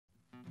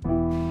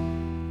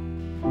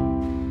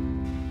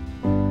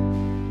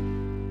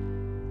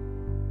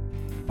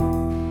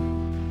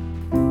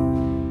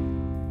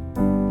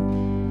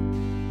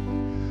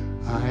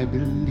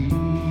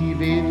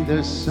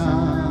the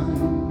sun.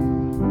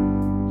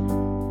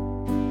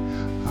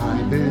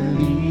 I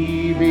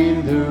believe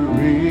in the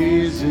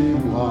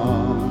risen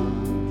one.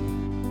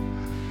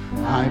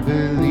 I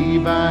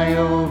believe I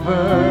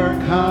overcome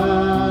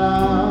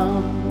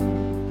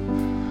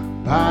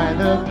by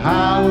the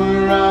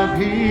power of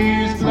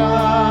his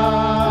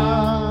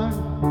blood.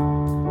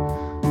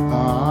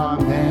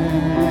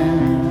 Amen.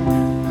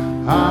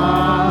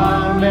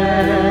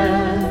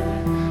 Amen.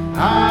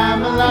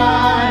 I'm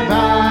alive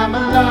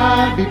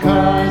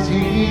because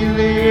he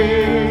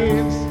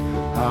lives.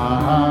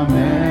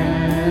 Amen.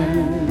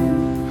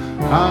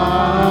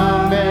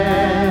 Amen.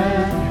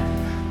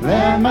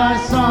 Let my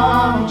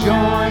song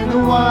join the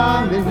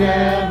one that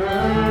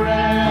never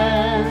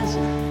ends,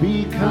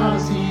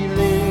 because he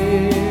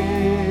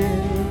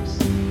lives.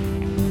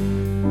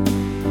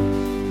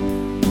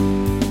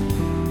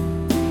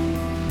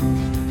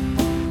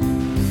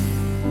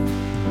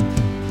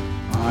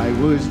 I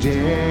was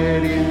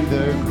dead in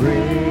the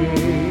grave.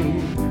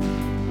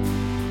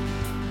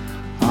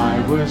 I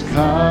was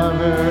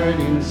covered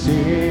in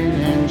sin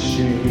and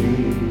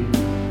shame.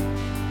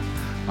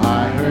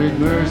 I heard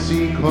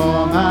mercy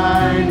call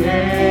my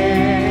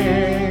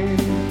name.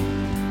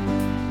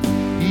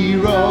 He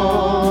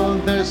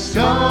rolled the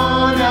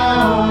stone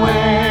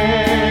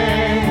away.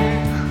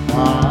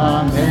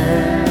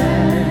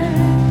 Amen.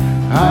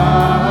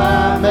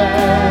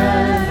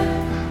 Amen.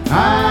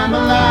 I'm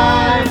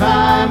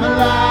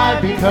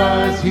alive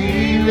because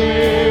he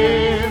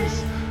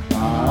lives.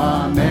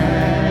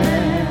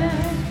 Amen.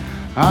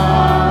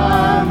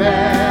 Amen.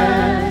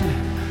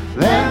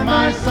 Let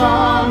my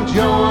song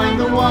join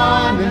the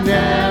one that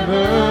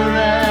never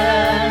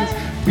ends,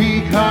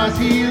 because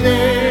he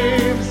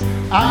lives.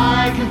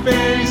 I can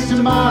face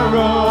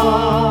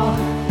tomorrow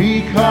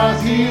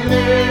because he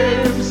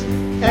lives.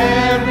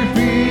 Every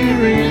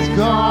fear is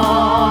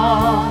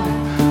gone.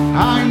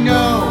 I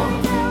know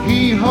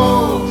he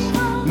holds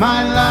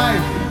my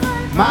life,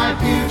 my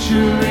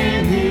future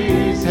in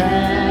his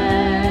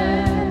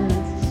hands.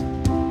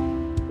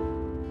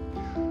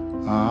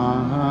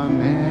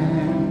 Amen.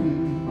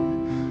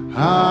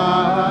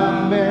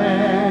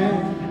 Amen.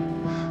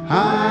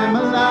 I'm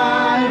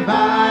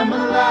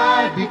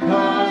alive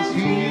because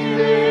he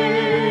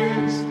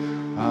lives.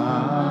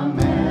 Amen.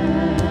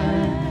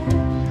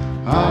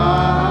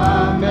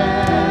 Amen.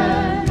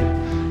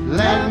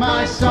 Let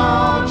my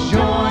song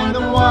join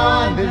the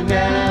one that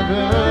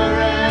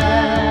never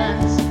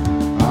ends.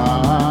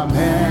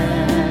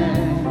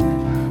 Amen.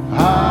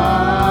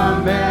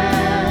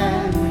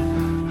 Amen.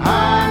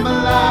 I'm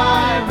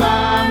alive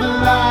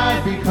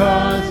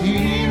because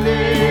he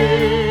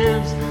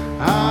lives.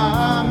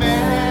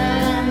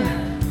 Amen.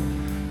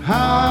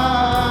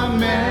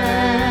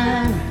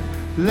 Amen.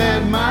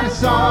 Let my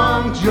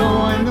song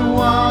join the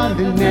one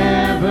that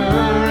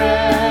never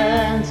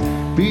ends,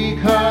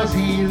 because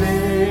he lives.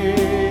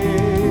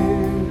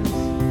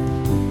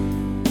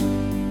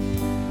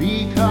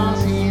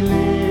 Because he lives.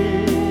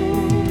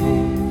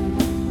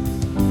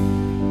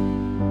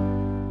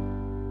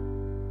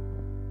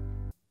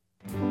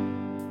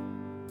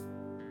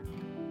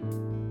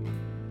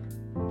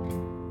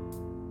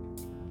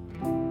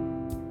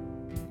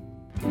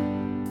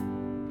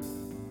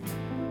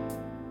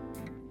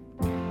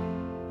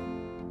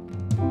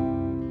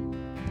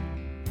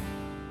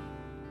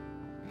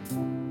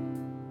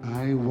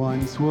 I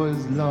once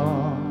was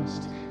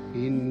lost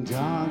in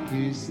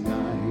darkest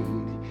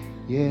night,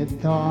 yet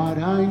thought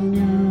I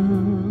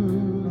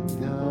knew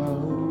the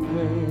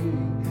way.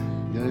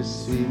 The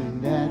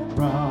sin that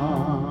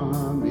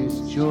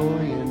promised joy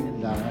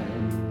and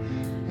life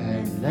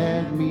had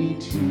led me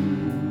to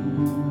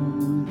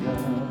the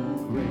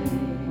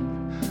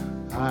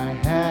grave. I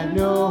had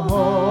no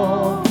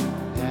hope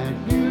that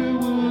you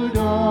would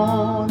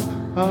own,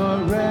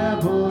 a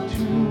rebel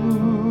to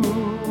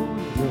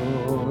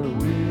your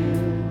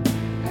will.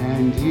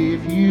 And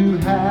if you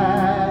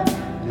had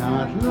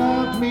not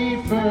loved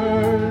me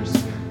first,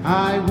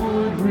 I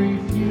would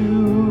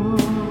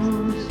refuse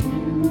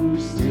you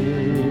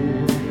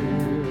still.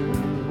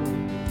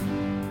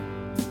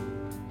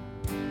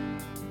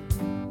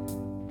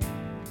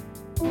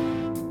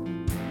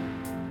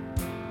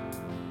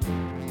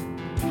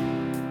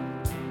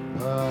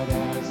 But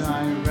as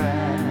I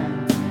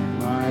ran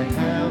my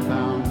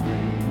hellbound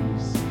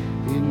race,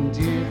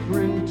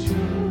 indifferent to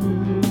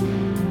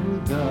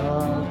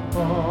the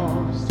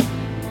cost, you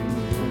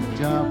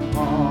looked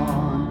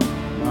upon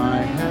my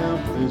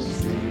helpless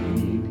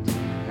state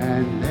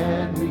and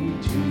led me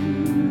to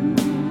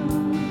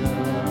the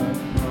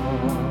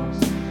cross.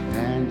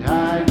 And I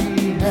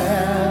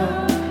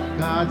beheld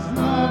God's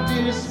love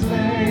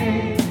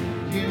displayed.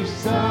 You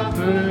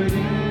suffered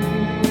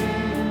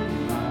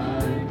in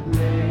my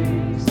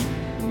place.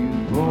 You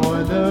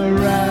bore the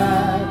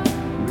wrath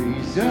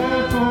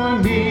reserved for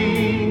me.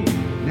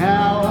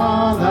 Now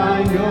all I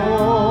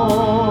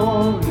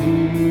know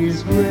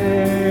is grace.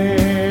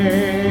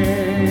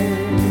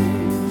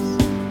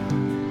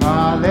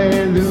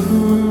 Hallelujah.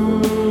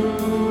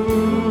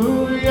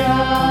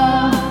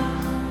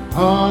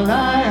 All I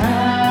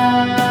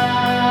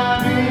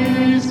have is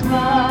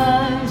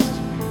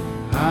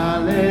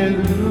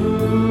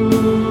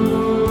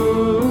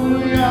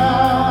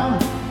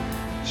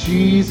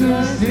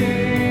Jesus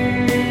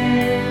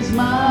is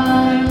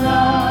my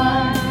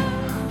life.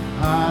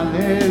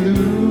 Hallelujah.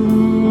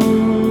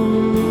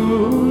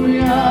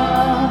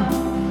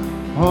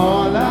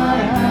 All I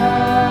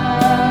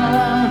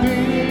have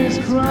is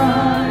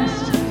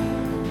Christ.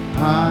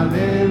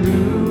 Hallelujah.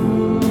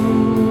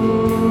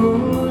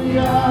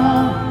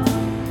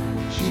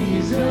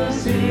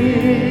 Jesus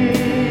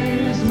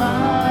is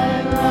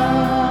my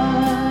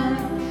life.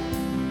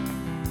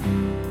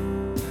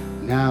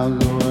 Now,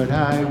 Lord,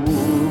 I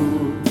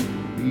would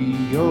be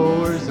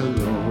yours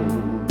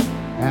alone,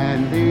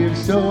 and if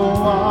so,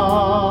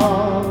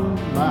 all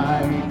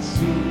might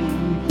see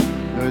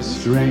the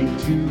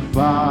strength to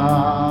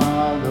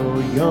follow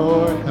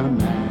your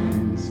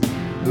commands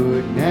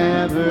could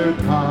never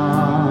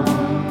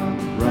come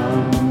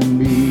from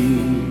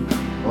me.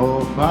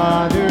 Oh,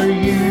 Father,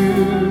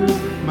 use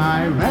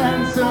my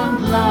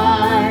ransomed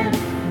life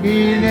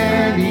in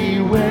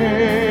any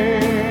way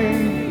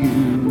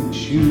you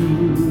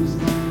choose,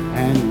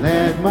 and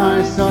let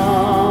my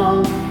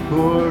song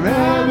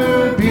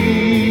forever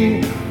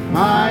be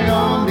my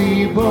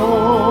only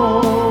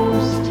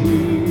boast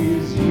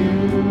is you.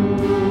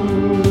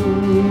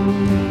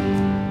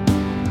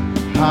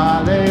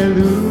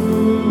 Hallelujah.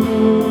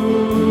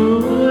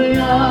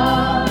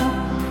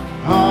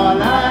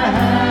 All I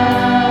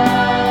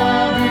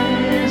have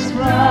is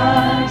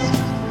Christ.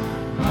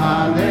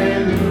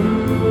 Hallelujah.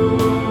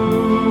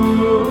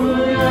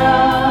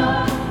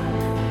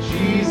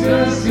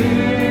 Jesus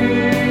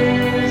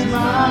is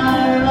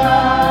my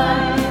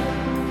life.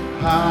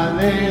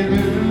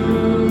 Hallelujah.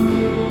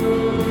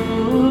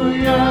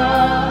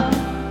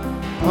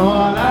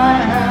 All I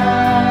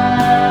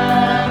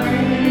have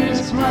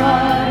is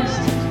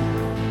Christ.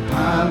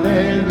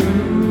 Hallelujah.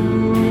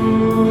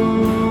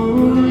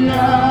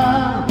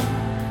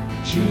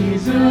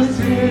 Jesus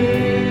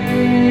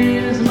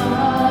is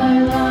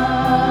my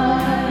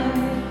life.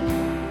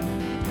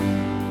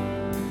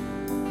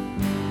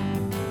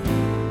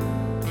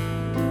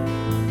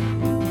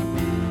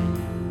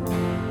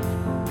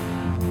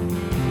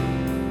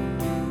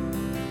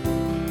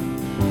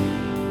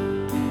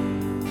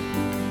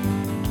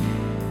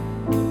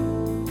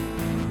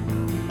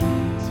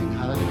 Sing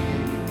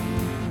hallelujah.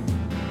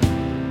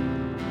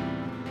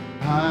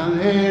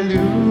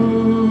 Hallelujah.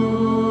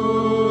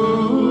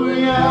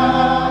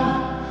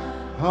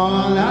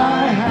 All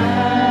I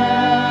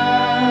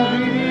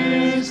have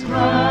is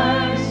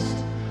Christ.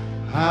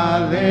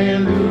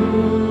 Hallelujah.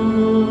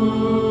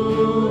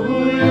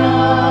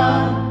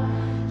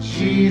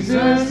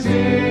 Jesus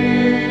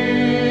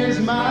is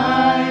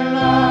my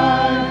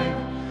life.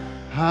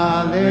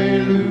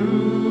 Hallelujah.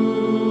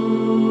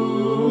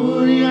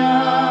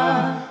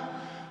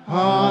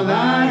 All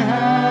I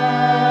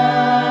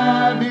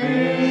have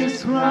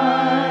is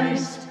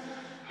Christ.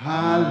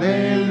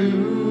 Hallelujah.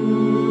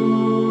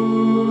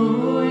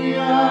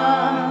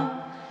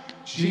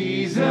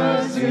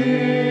 Jesus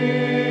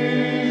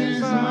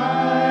is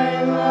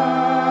my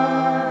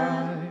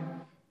life.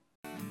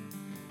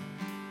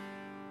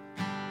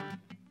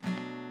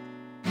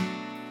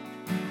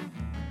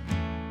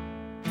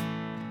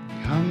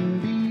 Come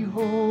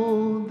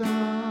behold the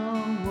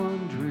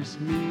wondrous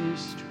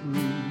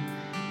mystery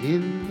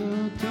in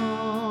the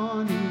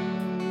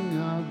dawning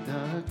of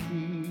the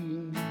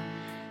King.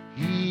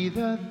 He,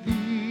 the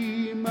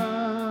theme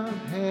of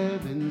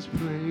heaven's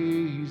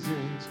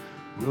praises,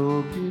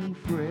 robed in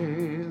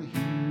frail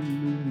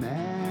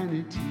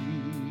humanity.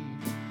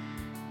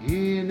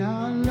 In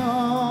our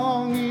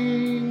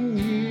longing,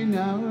 in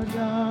our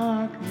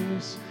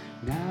darkness,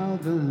 now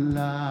the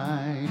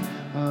light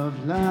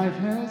of life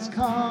has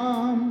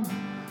come.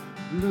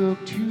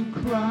 Look to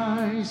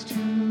Christ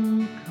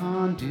who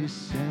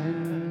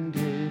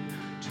condescended,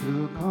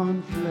 took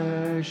on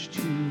flesh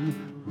to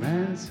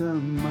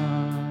ransom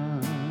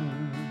us.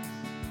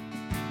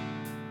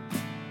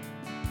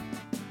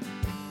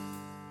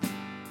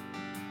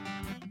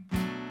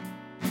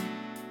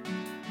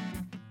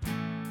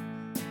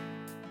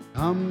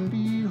 Come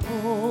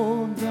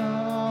behold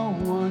the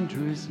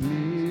wondrous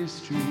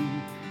mystery,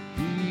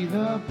 He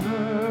the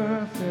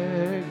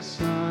perfect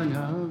Son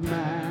of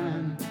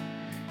Man.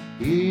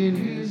 In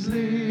His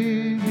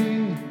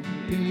living,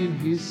 in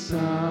His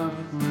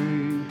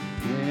suffering,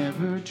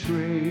 never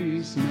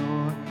trace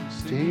nor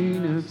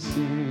stain of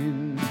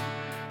sin.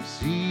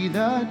 See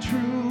the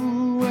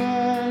true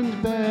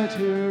and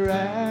better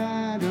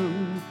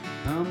Adam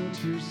come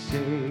to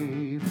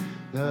save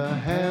the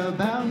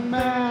hell-bound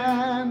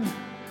man.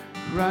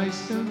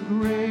 Christ, the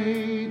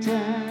great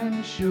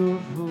and sure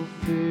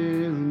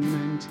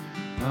fulfillment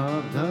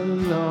of the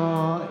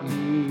law,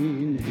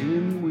 in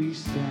Him we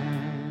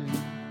stand.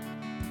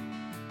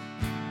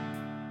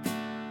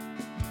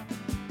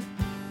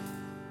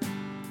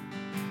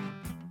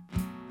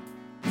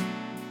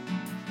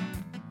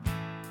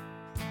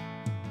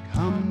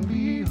 Come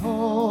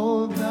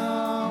behold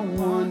the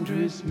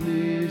wondrous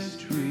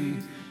mystery,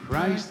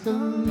 Christ the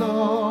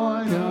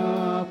Lord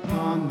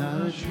upon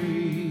the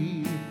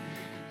tree.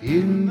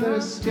 In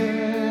the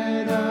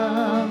stead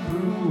of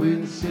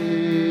ruined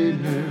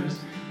sinners,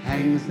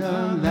 hangs the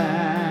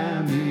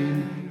Lamb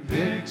in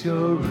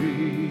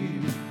victory.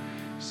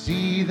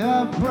 See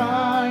the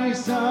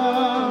price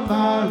of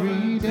our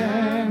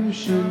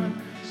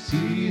redemption.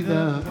 See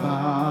the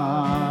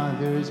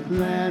Father's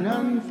plan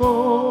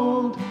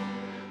unfold,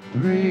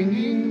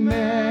 bringing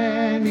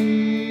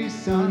many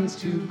sons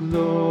to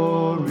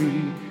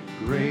glory,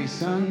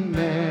 grace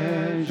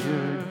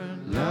unmeasured,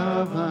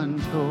 love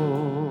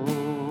untold.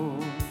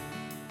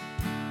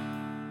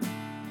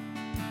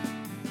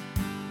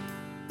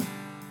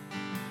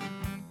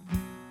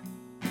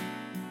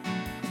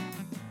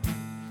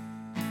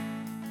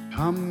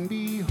 Come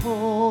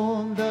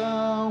behold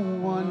the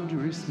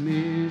wondrous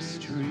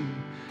mystery,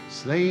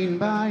 slain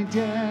by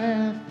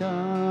death,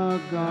 the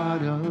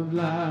God of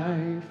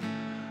life.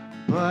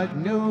 But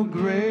no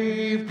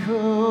grave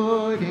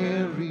could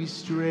e'er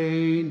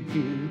restrain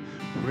him.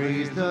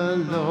 Praise the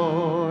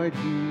Lord,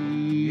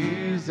 he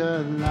is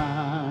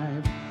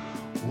alive.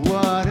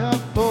 What a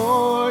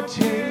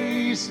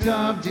foretaste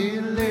of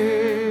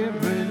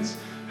deliverance,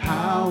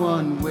 how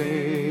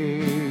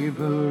unwavering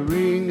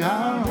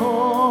our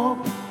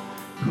hope.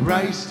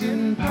 Christ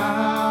in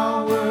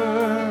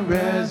power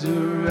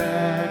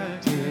resurrected,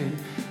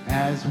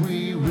 as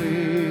we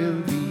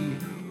will be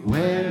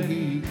when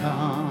he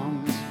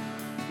comes.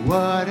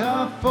 What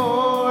a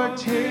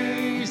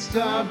foretaste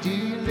of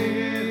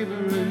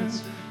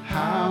deliverance,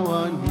 how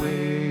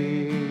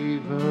unwavering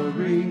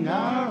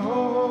our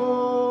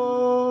hope.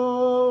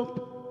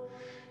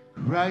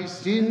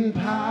 Christ in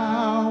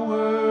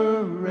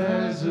power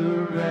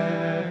resurrected,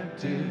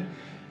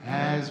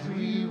 as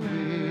we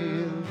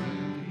will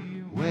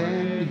be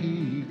when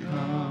he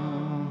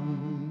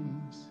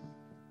comes.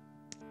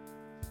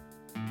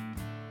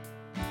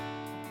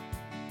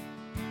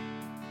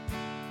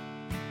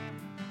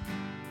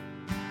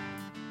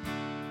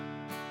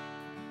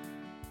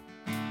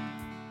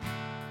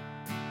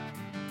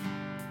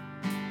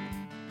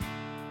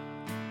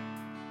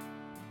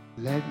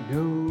 Let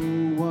no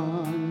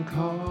one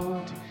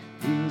caught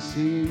in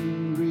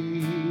sin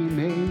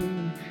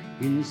remain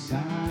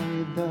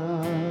inside the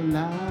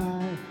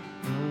lie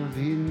of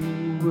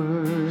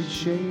inward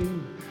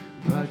shame,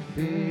 but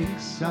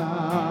fix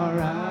our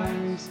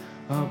eyes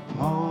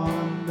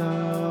upon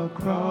the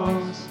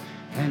cross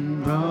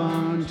and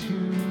run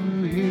to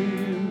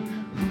him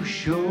who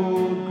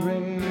showed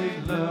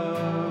great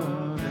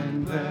love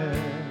and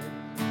bled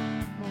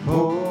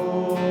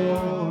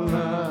for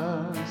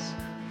us,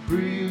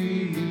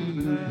 freely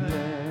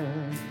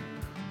bled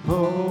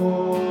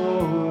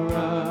for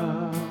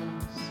us.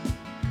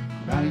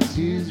 Christ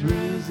is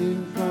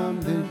risen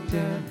from the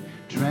dead,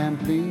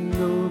 trampling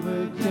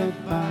over death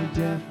by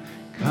death.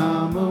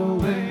 Come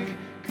awake,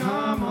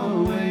 come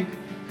awake,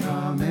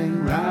 come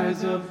and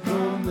rise up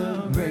from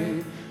the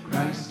grave.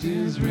 Christ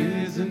is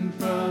risen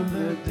from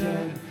the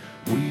dead,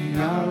 we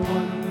are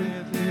one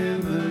with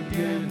him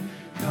again.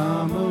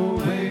 Come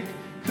awake,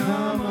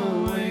 come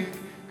awake,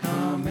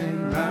 come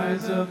and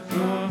rise up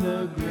from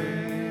the grave.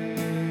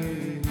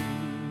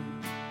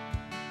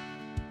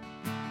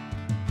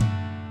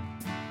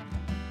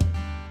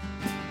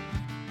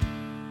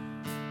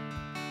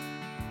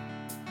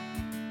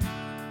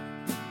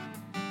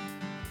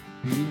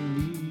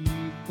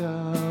 Beneath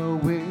the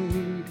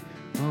weight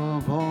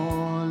of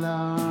all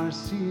our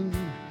sin,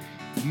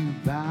 you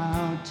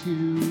bow to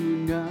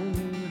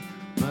none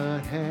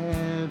but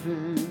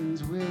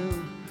heaven's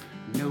will.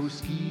 No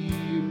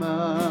scheme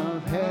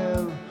of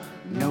hell,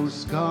 no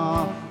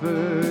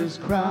scoffer's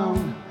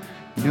crown,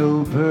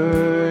 no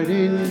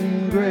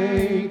burden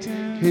great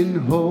can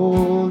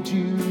hold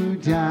you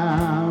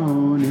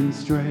down in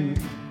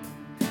strength.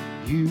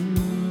 You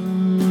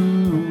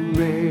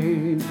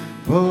reign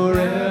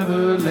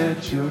forever,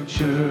 let your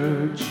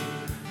church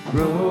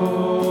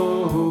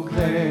proclaim.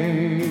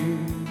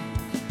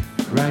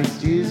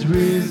 Christ is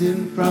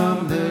risen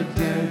from the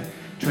dead,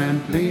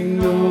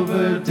 trampling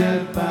over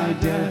death by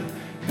death.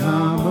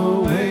 Come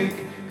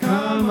awake,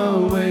 come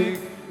awake,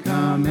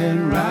 come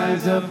and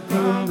rise up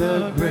from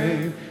the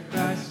grave.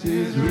 Christ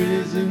is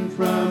risen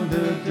from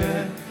the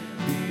dead,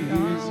 he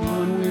is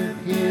one with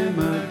him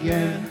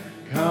again.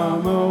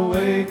 Come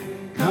awake,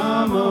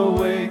 come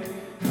awake,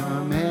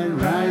 come and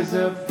rise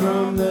up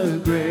from the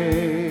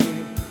grave.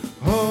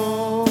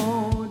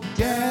 Oh,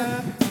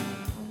 death,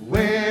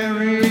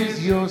 where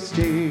is your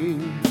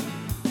sting?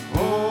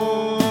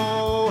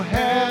 Oh,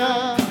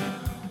 hell,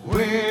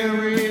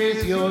 where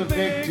is your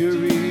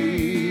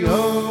victory?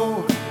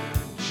 Oh,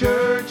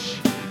 church,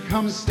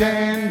 come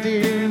stand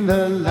in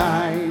the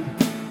light.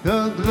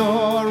 The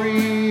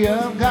glory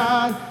of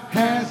God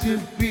has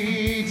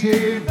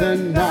defeated the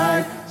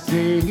night.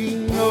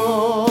 Singing,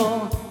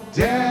 oh,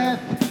 death,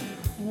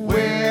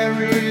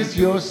 where is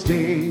your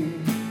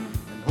sting?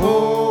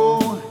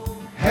 Oh,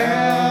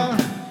 hell,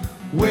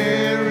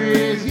 where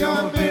is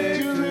your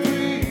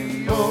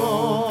victory?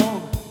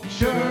 Oh,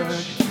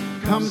 church,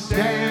 come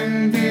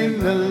stand in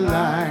the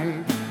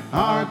light.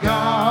 Our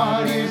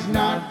God is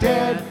not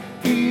dead,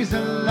 he's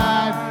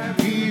alive,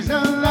 he's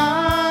alive.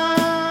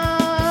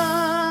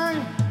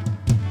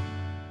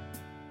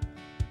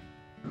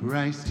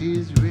 Christ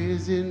is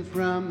risen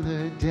from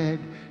the dead,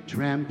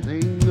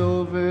 trampling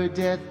over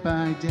death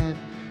by death.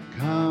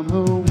 Come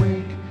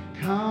awake,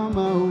 come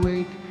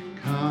awake,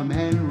 come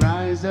and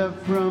rise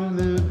up from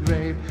the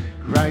grave.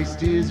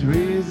 Christ is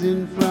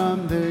risen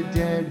from the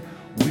dead,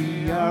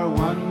 we are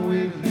one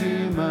with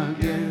him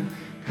again.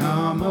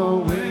 Come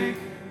awake,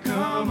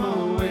 come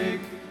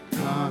awake,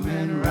 come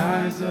and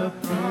rise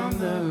up from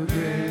the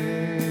grave.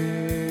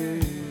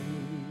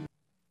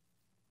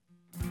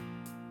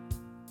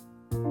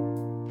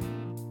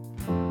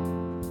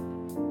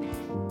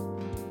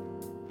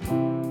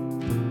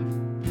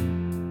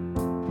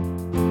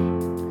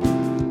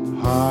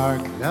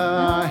 Hark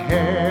the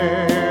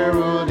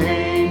herald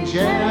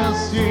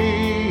angels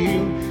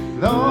sing,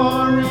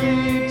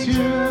 glory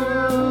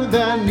to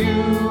the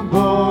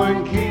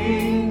newborn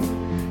King.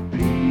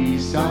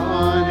 Peace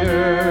on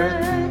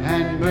earth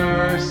and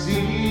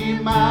mercy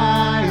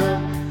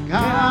mild,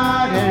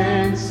 God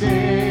and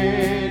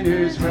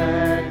sinners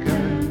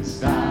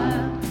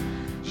reconciled.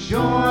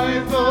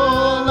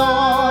 Joyful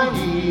all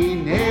ye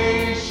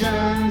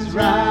nations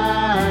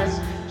rise,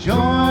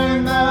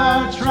 join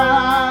the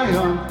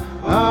triumph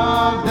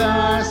of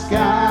the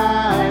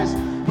skies,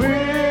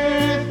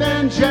 with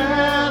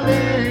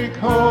angelic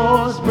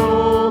hosts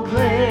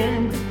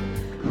proclaim,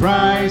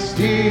 Christ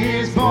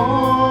is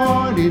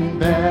born in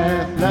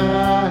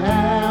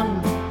Bethlehem.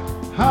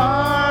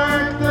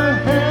 Hark the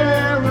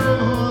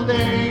herald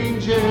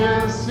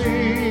angels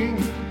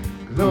sing,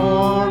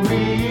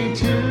 glory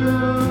to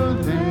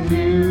the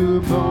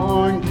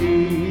newborn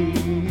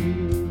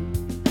King.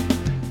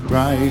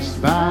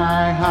 Christ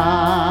by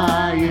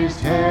highest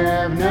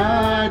heaven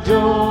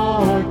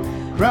adored,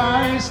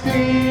 Christ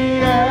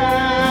the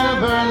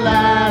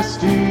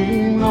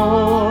everlasting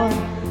Lord.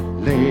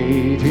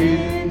 Late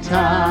in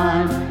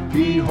time,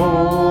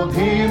 behold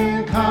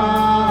him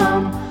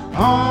come,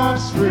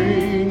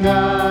 offspring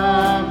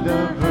of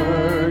the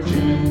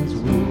Virgin's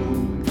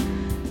womb.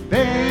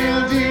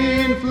 Veiled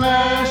in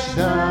flesh,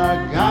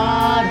 the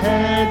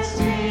Godhead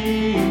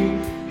see,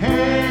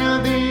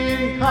 hail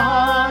the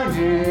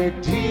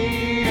incarnate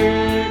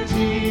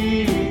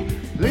deity,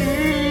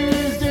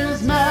 pleased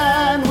as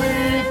man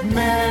with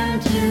men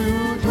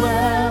to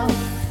dwell.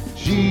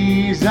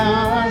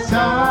 Jesus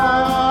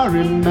our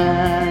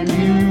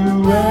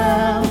Emmanuel.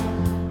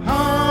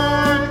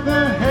 Hark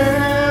the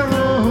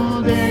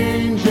herald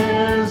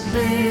angels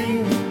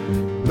sing,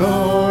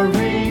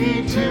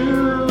 glory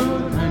to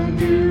the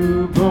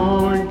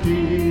newborn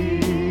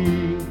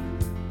King.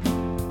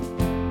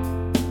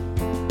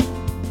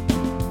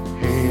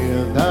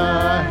 Hail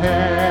the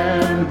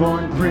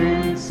heaven-born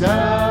Prince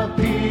of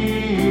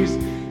Peace,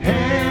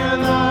 hail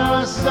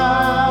the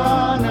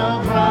Son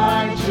of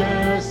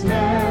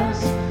Righteousness.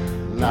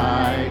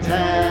 Light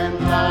and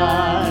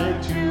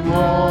light to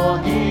all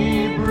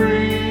he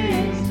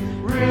brings,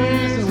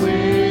 risen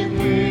with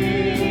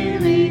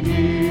healing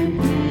in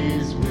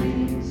his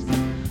wings.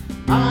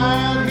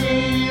 While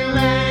he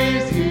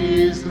lays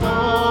his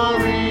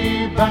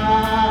glory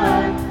by,